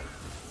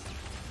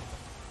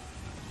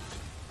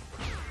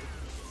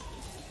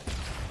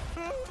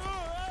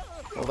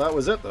 Well, that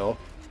was it, though.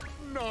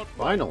 Not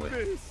Finally. like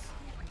this.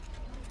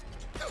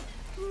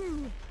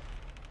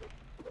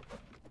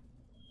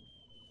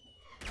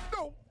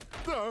 No,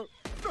 no,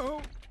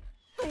 no,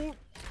 no.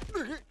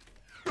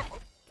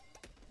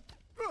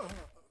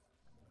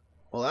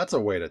 Well, that's a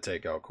way to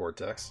take out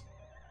Cortex.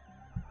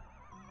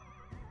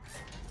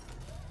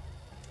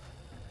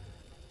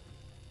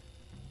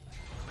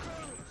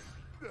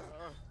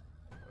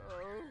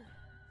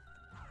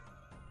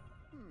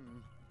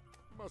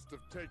 Must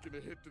have taken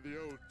a hit to the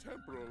old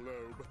temporal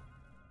lobe.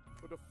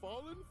 But a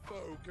fallen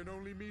foe can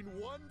only mean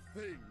one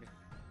thing.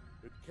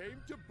 It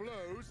came to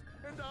blows,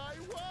 and I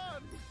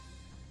won!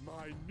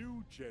 My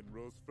new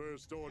general's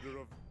first order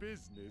of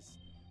business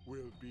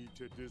will be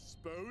to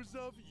dispose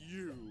of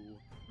you.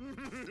 We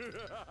are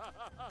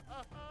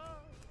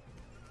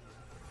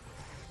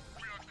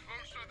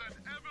closer than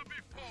ever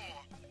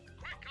before.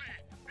 Quickly,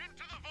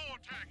 into the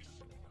vortex.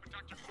 But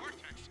Dr.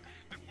 Cortex,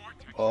 the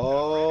vortex...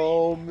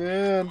 Oh,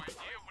 man.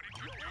 Idea what it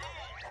could do.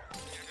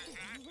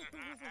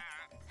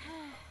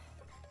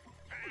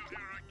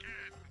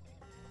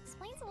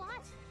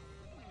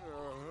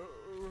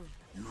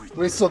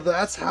 Wait, so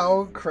that's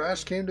how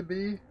Crash came to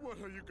be? What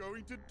are you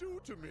going to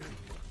do to me?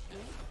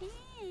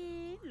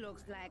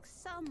 Looks like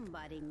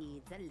somebody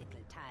needs a little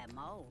time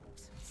out.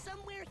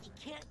 Somewhere he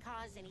can't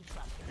cause any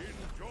trouble.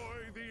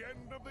 Enjoy the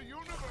end of the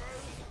universe.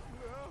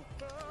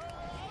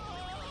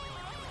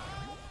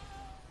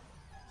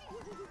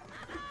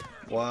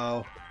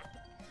 Wow.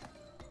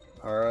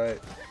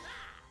 Alright.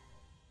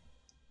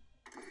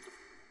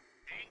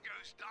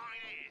 Dingo's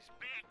Diner is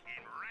back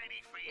and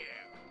ready for you.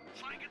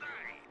 Take a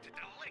day to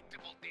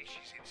delectable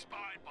dishes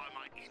inspired by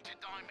my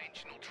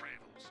interdimensional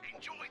travels.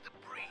 Enjoy the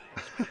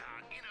breeze with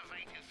our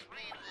innovative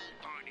three-wall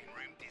dining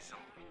room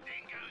design.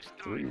 Dingo's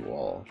Diner.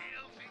 Three-wall.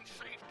 Health and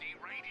safety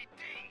rated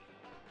D.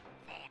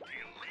 For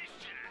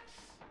delicious.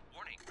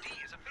 Warning, D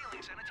is a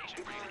failing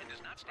sanitation grade and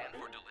does not stand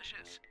for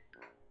delicious.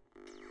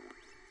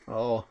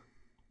 Oh.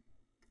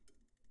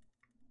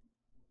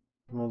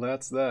 Well,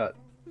 that's that.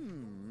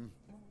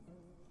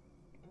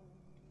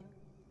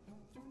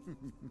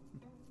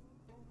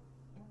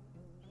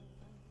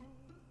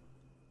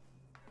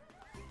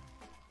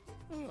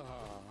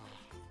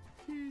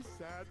 Peace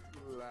at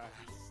last.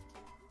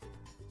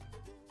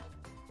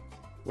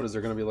 What is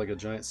there going to be, like a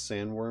giant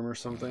sandworm or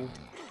something?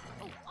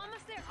 Oh,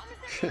 almost there,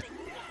 almost there.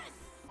 Yes!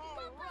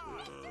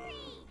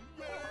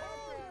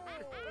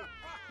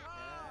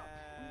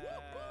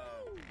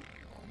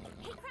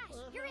 Hey, Crash,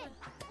 you're in.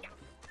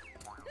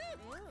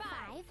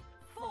 5,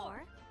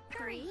 4,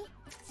 3,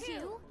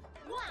 2,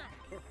 1.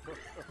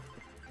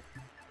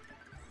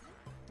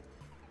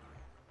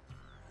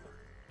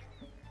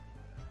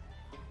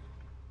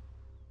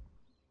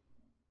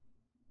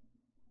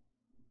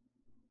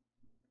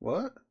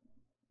 What?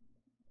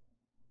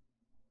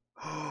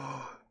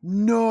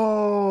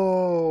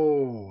 No!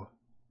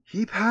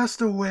 He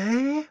passed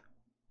away?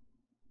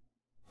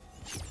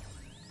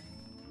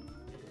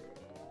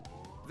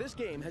 This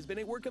game has been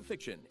a work of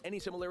fiction. Any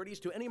similarities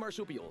to any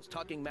marsupials,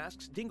 talking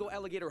masks, dingo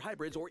alligator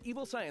hybrids, or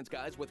evil science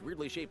guys with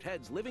weirdly shaped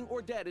heads, living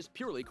or dead, is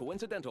purely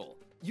coincidental.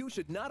 You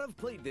should not have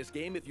played this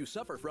game if you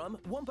suffer from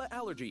Wumpa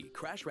allergy,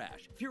 crash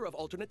rash, fear of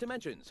alternate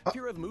dimensions,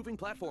 fear of moving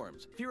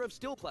platforms, fear of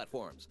still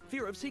platforms,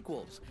 fear of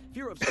sequels,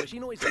 fear of squishy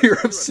noises, Fear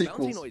of bouncy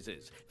sequels.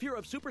 noises, fear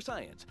of super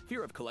science,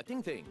 fear of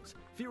collecting things,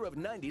 fear of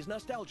 90s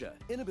nostalgia,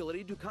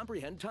 inability to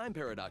comprehend time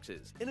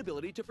paradoxes,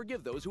 inability to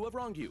forgive those who have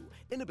wronged you,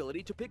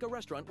 inability to pick a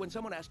restaurant when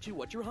someone asks you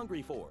what you're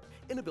hungry for,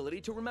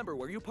 inability to remember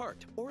where you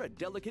parked, or a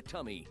delicate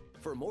tummy.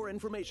 For more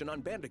information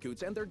on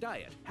bandicoots and their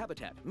diet,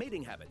 habitat,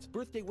 mating habits,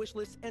 birthday wish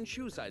lists, and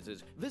shoe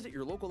sizes, visit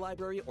your local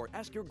library or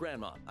ask your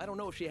grandma. I don't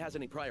know if she has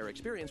any prior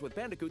experience with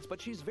bandicoots,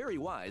 but she's very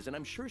wise, and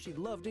I'm sure she'd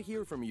love to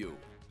hear from you.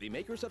 The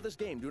makers of this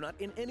game do not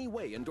in any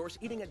way endorse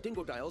eating at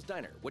Dingodile's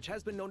Diner, which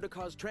has been known to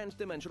cause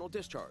trans-dimensional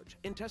discharge,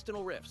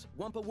 intestinal rifts,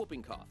 Wumpa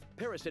whooping cough,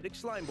 parasitic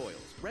slime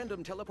boils,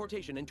 random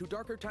teleportation into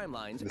darker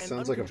timelines, This and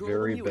sounds like a uncontrollable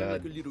very mewing bad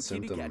like a little kitty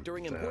symptom cat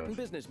during to important have.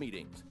 business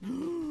meetings.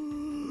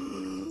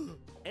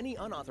 Any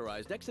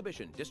unauthorized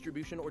exhibition,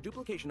 distribution, or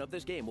duplication of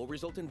this game will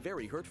result in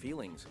very hurt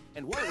feelings.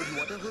 And why would you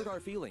want to hurt our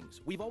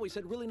feelings? We've always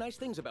said really nice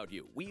things about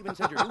you. We even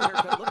said your new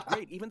haircut looked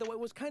great, even though it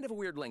was kind of a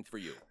weird length for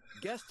you.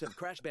 Guests of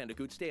Crash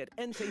Bandicoot stay at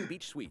Insane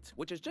Beach Suites,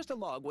 which is just a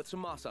log with some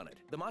moss on it.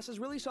 The moss is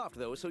really soft,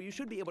 though, so you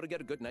should be able to get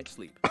a good night's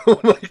sleep. Oh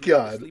my To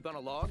god. sleep on a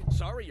log?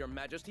 Sorry, Your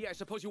Majesty. I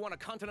suppose you want a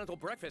continental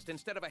breakfast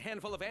instead of a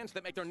handful of ants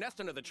that make their nest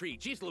under the tree.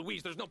 Jeez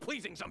Louise, there's no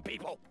pleasing some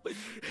people.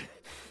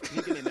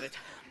 Give me a minute.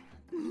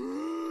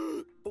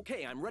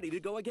 Okay, I'm ready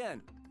to go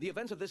again. The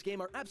events of this game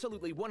are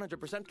absolutely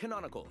 100%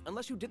 canonical.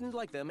 Unless you didn't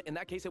like them, in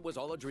that case it was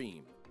all a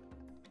dream.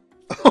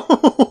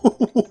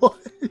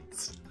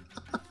 What?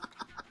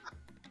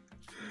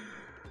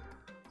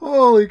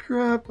 Holy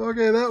crap.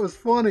 Okay, that was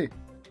funny.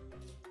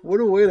 What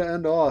a way to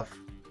end off.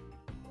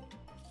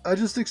 I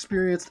just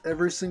experienced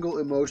every single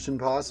emotion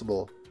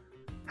possible.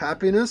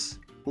 Happiness,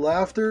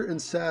 laughter,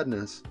 and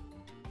sadness.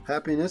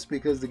 Happiness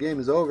because the game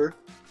is over.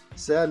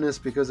 Sadness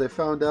because I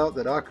found out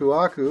that Aku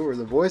Aku, or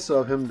the voice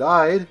of him,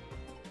 died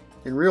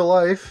in real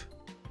life.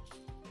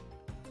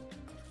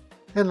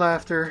 And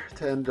laughter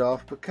to end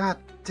off, but god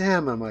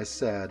damn am I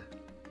sad.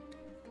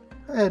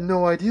 I had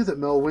no idea that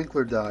Mel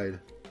Winkler died.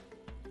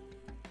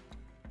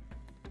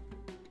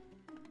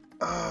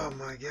 Oh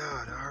my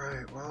god,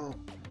 alright, well,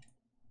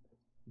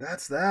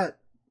 that's that.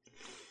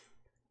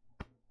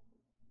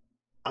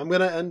 I'm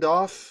gonna end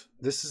off.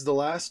 This is the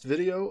last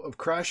video of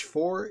Crash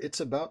 4. It's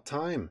about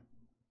time.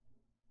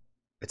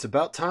 It's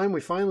about time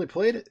we finally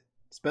played it.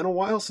 It's been a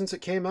while since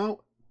it came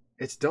out.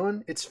 It's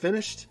done. It's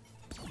finished.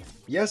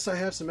 Yes, I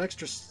have some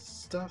extra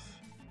stuff.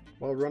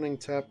 While running,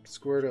 tap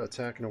square to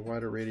attack in a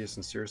wider radius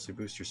and seriously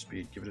boost your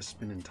speed. Give it a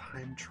spin in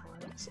time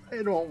trials.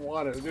 I don't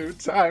want to do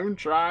time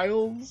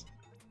trials.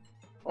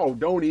 Oh,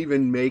 don't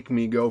even make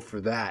me go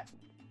for that.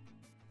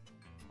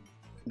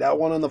 That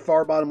one on the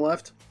far bottom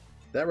left.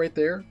 That right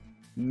there.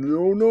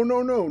 No, no,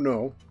 no, no,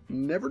 no.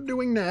 Never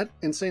doing that.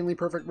 Insanely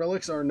perfect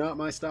relics are not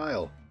my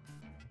style.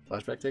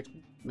 Flashback tapes?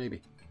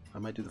 Maybe. I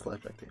might do the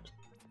flashback tapes.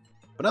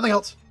 But nothing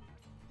else.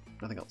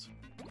 Nothing else.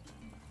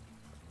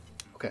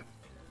 Okay.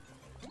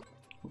 What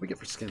do we get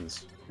for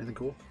skins? Anything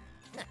cool?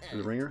 For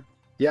the ringer?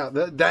 Yeah,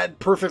 that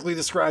perfectly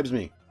describes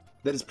me.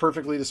 That is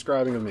perfectly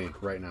describing of me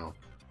right now.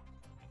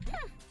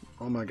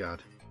 Oh my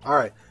god.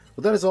 Alright,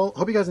 well that is all.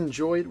 Hope you guys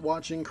enjoyed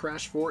watching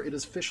Crash 4. It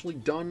is officially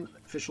done,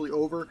 officially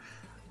over.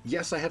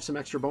 Yes, I have some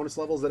extra bonus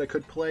levels that I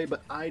could play,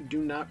 but I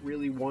do not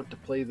really want to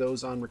play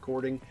those on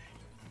recording.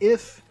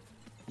 If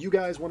you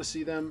guys want to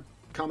see them,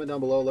 comment down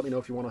below. Let me know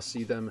if you want to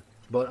see them.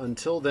 But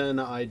until then,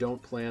 I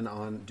don't plan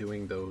on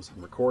doing those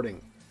on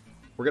recording.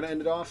 We're going to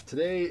end it off.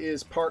 Today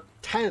is part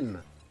 10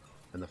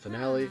 and the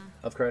finale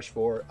of Crash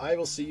 4. I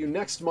will see you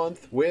next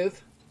month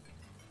with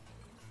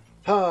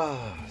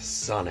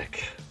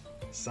Sonic.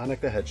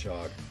 Sonic the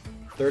Hedgehog.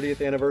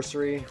 30th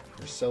anniversary.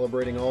 We're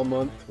celebrating all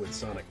month with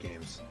Sonic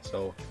games.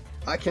 So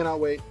I cannot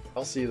wait.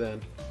 I'll see you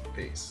then.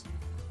 Peace.